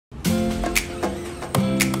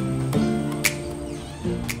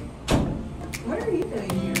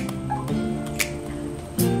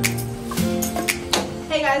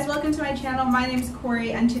guys, welcome to my channel. My name's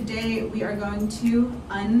Corey and today we are going to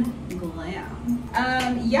unglam.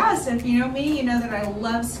 Yeah, so if you know me, you know that I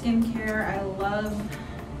love skincare. I love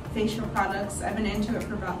facial products. I've been into it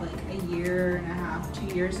for about like a year and a half,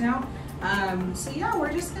 2 years now. So yeah,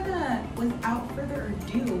 we're just gonna, without further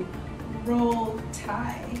ado, roll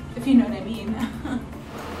Ty, if you know what I mean.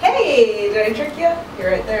 Hey, did I trick you?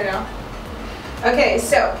 You're right there now. Okay,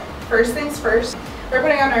 so first things first, we're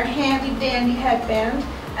putting on our handy dandy headband.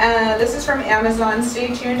 This is from Amazon.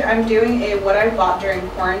 Stay tuned. I'm doing a what I bought during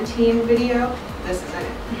quarantine video. This isn't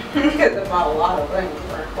it, because I bought a lot of things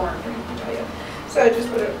for quarantine, I can tell you. So I just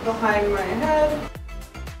put it behind my head.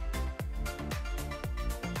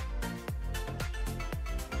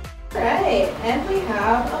 Alright, and we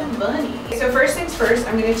have a bunny. So first things first,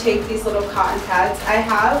 I'm going to take these little cotton pads. I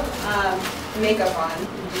have makeup on.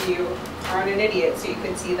 You aren't an idiot, so you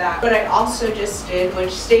can see that. But I also just did,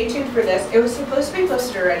 which stay tuned for this. It was supposed to be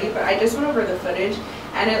posted already, but I just went over the footage,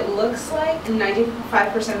 and it looks like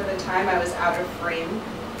 95% of the time I was out of frame.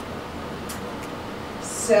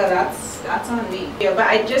 So that's on me. Yeah, but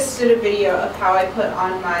I just did a video of how I put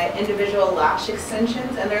on my individual lash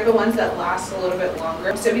extensions, and they're the ones that last a little bit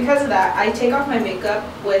longer. So because of that, I take off my makeup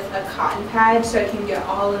with a cotton pad so I can get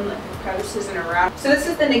all in like the crevices and around. So this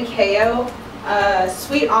is the Nikeo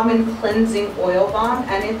Sweet Almond Cleansing Oil Balm,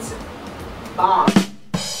 and it's bomb.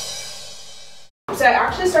 So I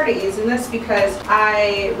actually started using this because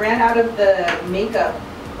I ran out of the makeup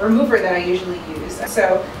remover that I usually use.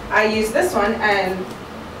 So I use this one, and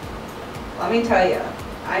let me tell you,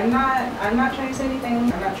 I'm not trying to say anything.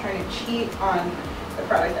 I'm not trying to cheat on the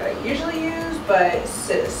product that I usually use, but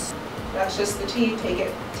sis, that's just the tea. Take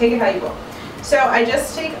it how you will. So I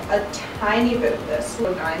just take a tiny bit of this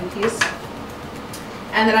little 9-piece,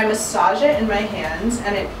 and then I massage it in my hands,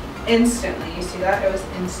 and it instantly, you see that? It was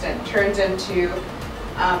instant, turns into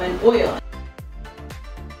an oil.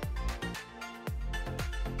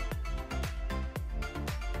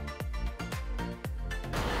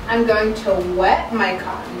 I'm going to wet my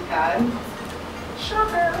cotton pad,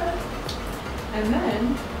 shocker, and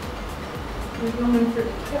then we're going for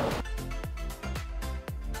the kill.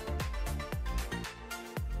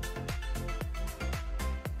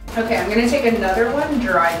 Okay, I'm gonna take another one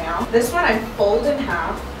dry now. This one I fold in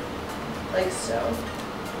half, like so,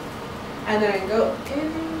 and then I go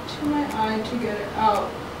into my eye to get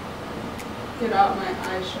out my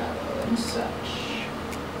eyeshadow and such.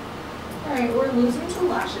 Alright, we're losing some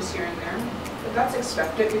lashes here and there, but that's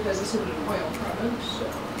expected because this is an oil product, so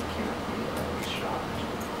I can't be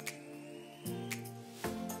shocked.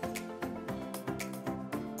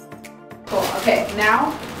 Cool, okay,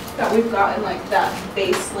 now that we've gotten like that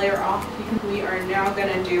base layer off, we are now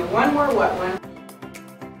gonna do one more wet one.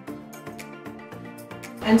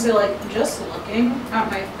 And so like just looking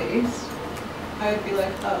at my face, I would be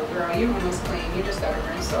like, oh girl, you're almost clean, you just gotta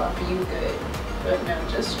rinse off, you good. But no,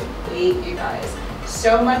 just wait, you guys.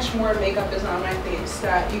 So much more makeup is on my face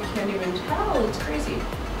that you can't even tell. It's crazy. Is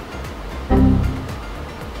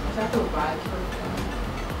that the vibe for film?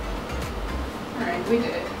 Alright, we did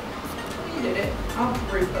it. We did it. I'll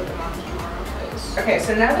re-put them on tomorrow, guys. Okay,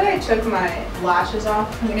 so now that I took my lashes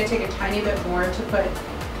off, I'm going to take a tiny bit more to put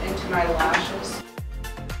into my lashes.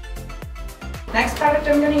 Next product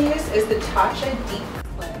I'm going to use is the Tatcha Deep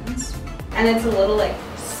Cleanse. And it's a little like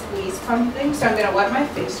squeeze pump thing, so I'm going to wet my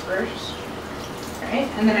face first, right?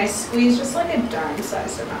 And then I squeeze just like a dime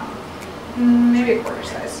size amount, maybe a quarter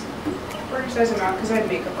size amount, because I have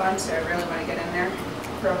makeup on, so I really want to get in there,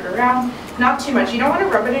 rub it around. Not too much. You don't want to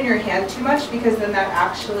rub it in your hand too much, because then that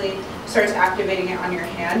actually starts activating it on your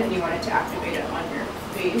hand, and you want it to activate it on your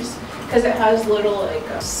face, because it has little like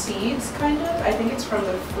seeds kind of. I think it's from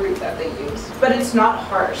the fruit that they use, but it's not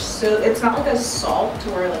harsh, so it's not like a salt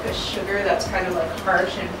or like a sugar that's kind of like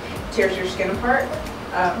harsh and tears your skin apart.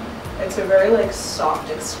 It's a very like soft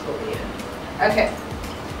exfoliant. Okay,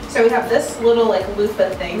 so we have this little like loofah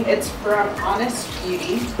thing. It's from Honest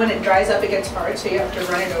Beauty. When it dries up, it gets hard, so you have to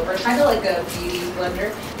run it over, kind of like a beauty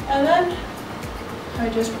blender. And then I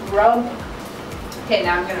just rub. Okay,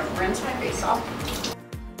 now I'm gonna rinse my face off.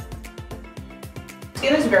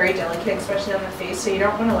 Skin is very delicate, especially on the face, so you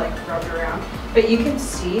don't want to like rub it around. But you can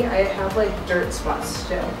see I have like dirt spots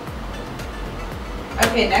still.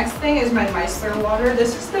 Okay, next thing is my micellar water.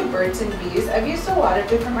 This is the Birds and Bees. I've used a lot of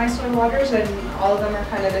different micellar waters, and all of them are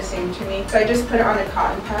kind of the same to me. So I just put it on a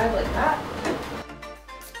cotton pad like that.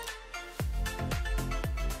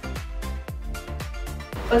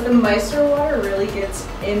 But the micellar water really gets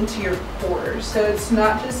into your pores, so it's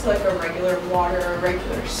not just like a regular water or a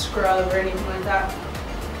regular scrub or anything like that.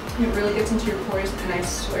 It really gets into your pores, and I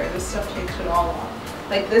swear this stuff takes it all off.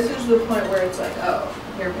 Like this is the point where it's like, oh,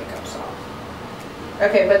 your makeup's off.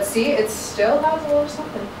 Okay, but see, it still has a little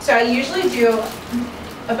something. So I usually do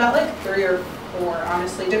about like 3 or 4,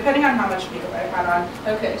 honestly, depending on how much makeup I've had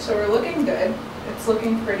on. Okay, so we're looking good. It's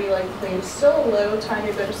looking pretty like clean. Still a little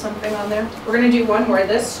tiny bit of something on there. We're gonna do one more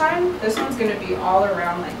this time. This one's gonna be all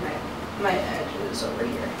around like my edges over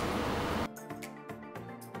here.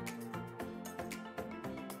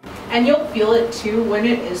 And you'll feel it too when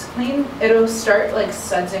it is clean. It'll start like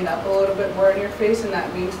sudsing up a little bit more on your face, and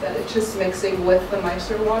that means that it's just mixing with the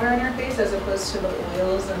micellar water on your face as opposed to the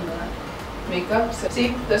oils and the makeup. So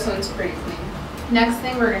see, this one's pretty clean. Next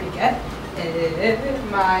thing we're gonna get is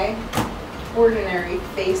my ordinary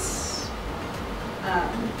face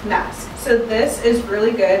mask. So this is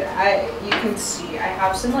really good. You can see I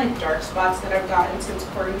have some like dark spots that I've gotten since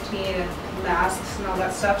quarantine and masks and all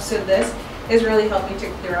that stuff. So this is really helping to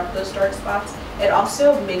clear up those dark spots. It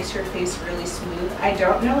also makes your face really smooth. I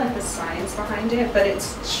don't know like the science behind it, but it's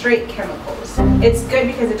straight chemicals. It's good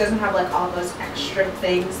because it doesn't have like all those extra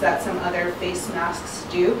things that some other face masks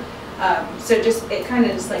do. So just, it kind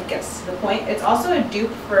of just like gets to the point. It's also a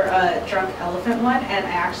dupe for a Drunk Elephant one, and I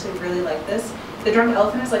actually really like this. The Drunk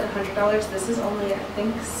Elephant is like $100. This is only, I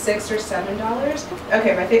think, $6 or $7.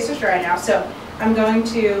 Okay, my face is dry now, so I'm going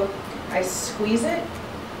to, I squeeze it,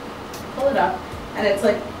 pull it up, and it's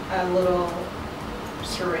like a little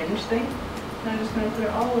syringe thing. And I'm just going to put it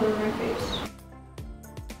all over my face.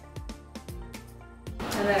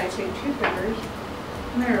 And then I take 2 fingers,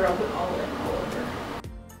 and I rub it all over.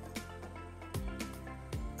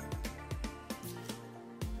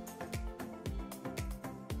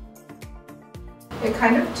 It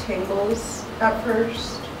kind of tingles at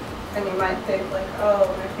first, and you might think like,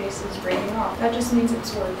 oh, my face is raining off. That just means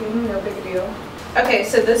it's working, no big deal. Okay,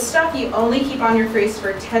 so this stuff you only keep on your face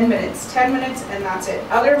for 10 minutes. 10 minutes and that's it.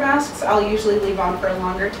 Other masks I'll usually leave on for a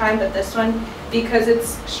longer time, but this one, because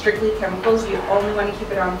it's strictly chemicals, you only want to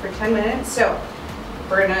keep it on for 10 minutes. So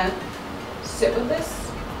we're gonna sit with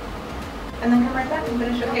this and then come right back and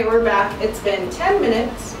finish it. Okay, we're back. It's been 10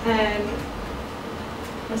 minutes and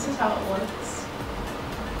this is how it looks.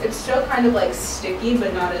 It's still kind of like sticky,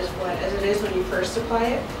 but not as wet as it is when you first apply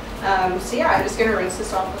it. So yeah, I'm just gonna rinse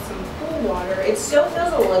this off with some cool water. It still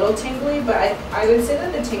feels a little tingly, but I would say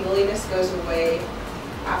that the tingliness goes away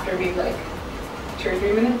after maybe like 2 or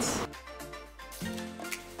 3 minutes.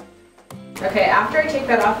 Okay, after I take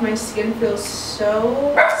that off, my skin feels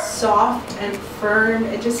so soft and firm.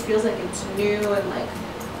 It just feels like it's new and like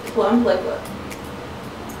plump, like look.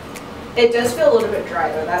 It does feel a little bit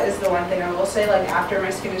dry though. That is the one thing I will say, like after my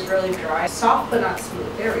skin is really dry. Soft but not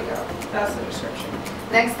smooth. There we go. That's the description.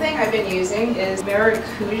 Next thing I've been using is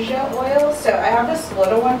maracuja oil. So I have this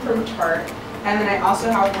little one from Tarte, and then I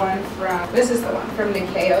also have one from, this is the one from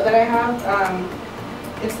Nikeo that I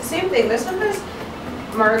have. It's the same thing. This one has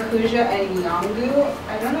maracuja and yangu.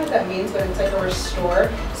 I don't know what that means, but it's like a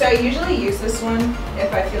restore. So I usually use this one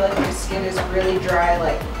if I feel like my skin is really dry,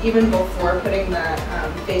 like even before putting the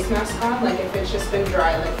face mask on, like if it's just been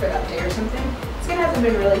dry like for that day or something. Skin hasn't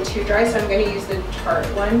been really too dry, so I'm going to use the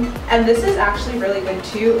Tarte one. And this is actually really good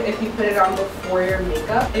too if you put it on before your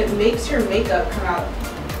makeup. It makes your makeup come out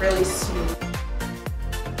really smooth.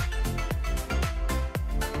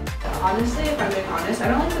 Honestly, if I'm being honest, I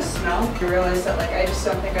don't like the smell. I realize that like I just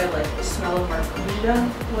don't think I like the smell of maracuja,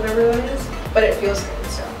 whatever that is, but it feels good,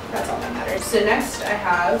 so that's all that matters. So next I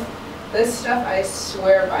have this stuff I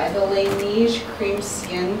swear by, the Laneige Cream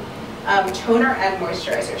Skin toner and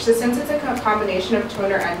moisturizer. So since it's a combination of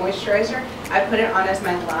toner and moisturizer, I put it on as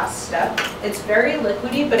my last step. It's very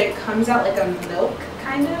liquidy, but it comes out like a milk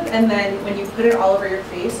kind of, and then when you put it all over your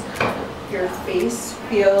face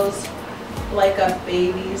feels like a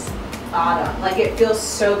baby's bottom. Like it feels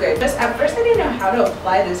so good. Just at first I didn't know how to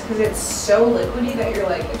apply this because it's so liquidy that you're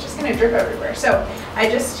like, it's just gonna drip everywhere. So I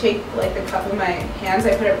just take like the cup of my hands,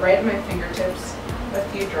 I put it right at my fingertips, a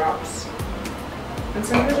few drops. And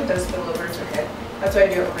sometimes it does spill over, it's okay. That's why I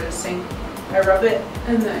do it over the sink. I rub it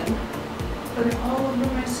and then put it all over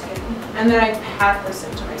my skin. And then I pat this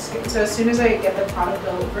into my skin. So as soon as I get the product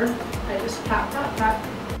all over, I just pat, pat, pat.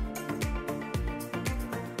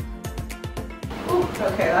 Ooh,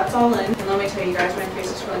 okay, that's all in. And let me tell you guys, my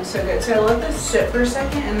face is feeling so good. So I let this sit for a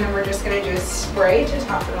second, and then we're just gonna do a spray to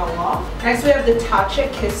top it all off. Next we have the Tatcha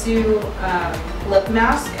Kissu lip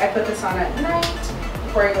mask. I put this on at night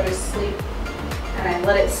before I go to sleep. And I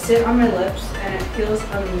let it sit on my lips, and it feels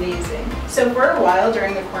amazing. So for a while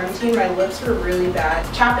during the quarantine, my lips were really bad,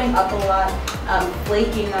 chapping up a lot,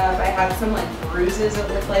 flaking up. I had some like bruises of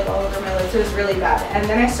lip like all over my lips. It was really bad. And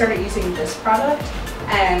then I started using this product,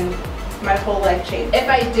 and my whole life changed. If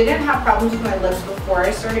I didn't have problems with my lips before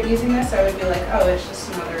I started using this, I would be like, oh, it's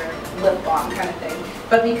just another lip balm kind of thing.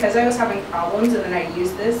 But because I was having problems and then I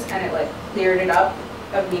used this and it like cleared it up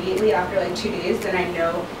immediately after like 2 days, then I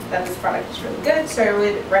know that this product is really good, so I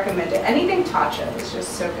would recommend it. Anything Tatcha is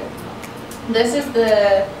just so good. This is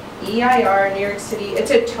the EIR New York City.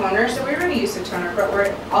 It's a toner, so we already used a toner, but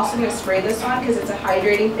we're also going to spray this on because it's a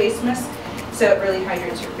hydrating face mist, so it really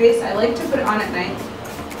hydrates your face. I like to put it on at night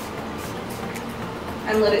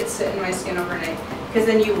and let it sit in my skin overnight, because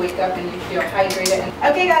then you wake up and you feel hydrated.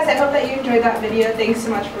 Okay guys, I hope that you enjoyed that video. Thanks so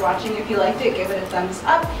much for watching. If you liked it, give it a thumbs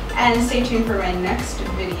up, and stay tuned for my next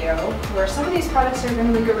video where some of these products are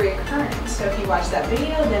going to make a reoccurrence. So if you watch that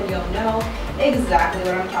video, then you'll know exactly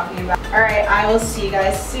what I'm talking about. Alright, I will see you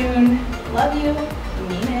guys soon. Love you.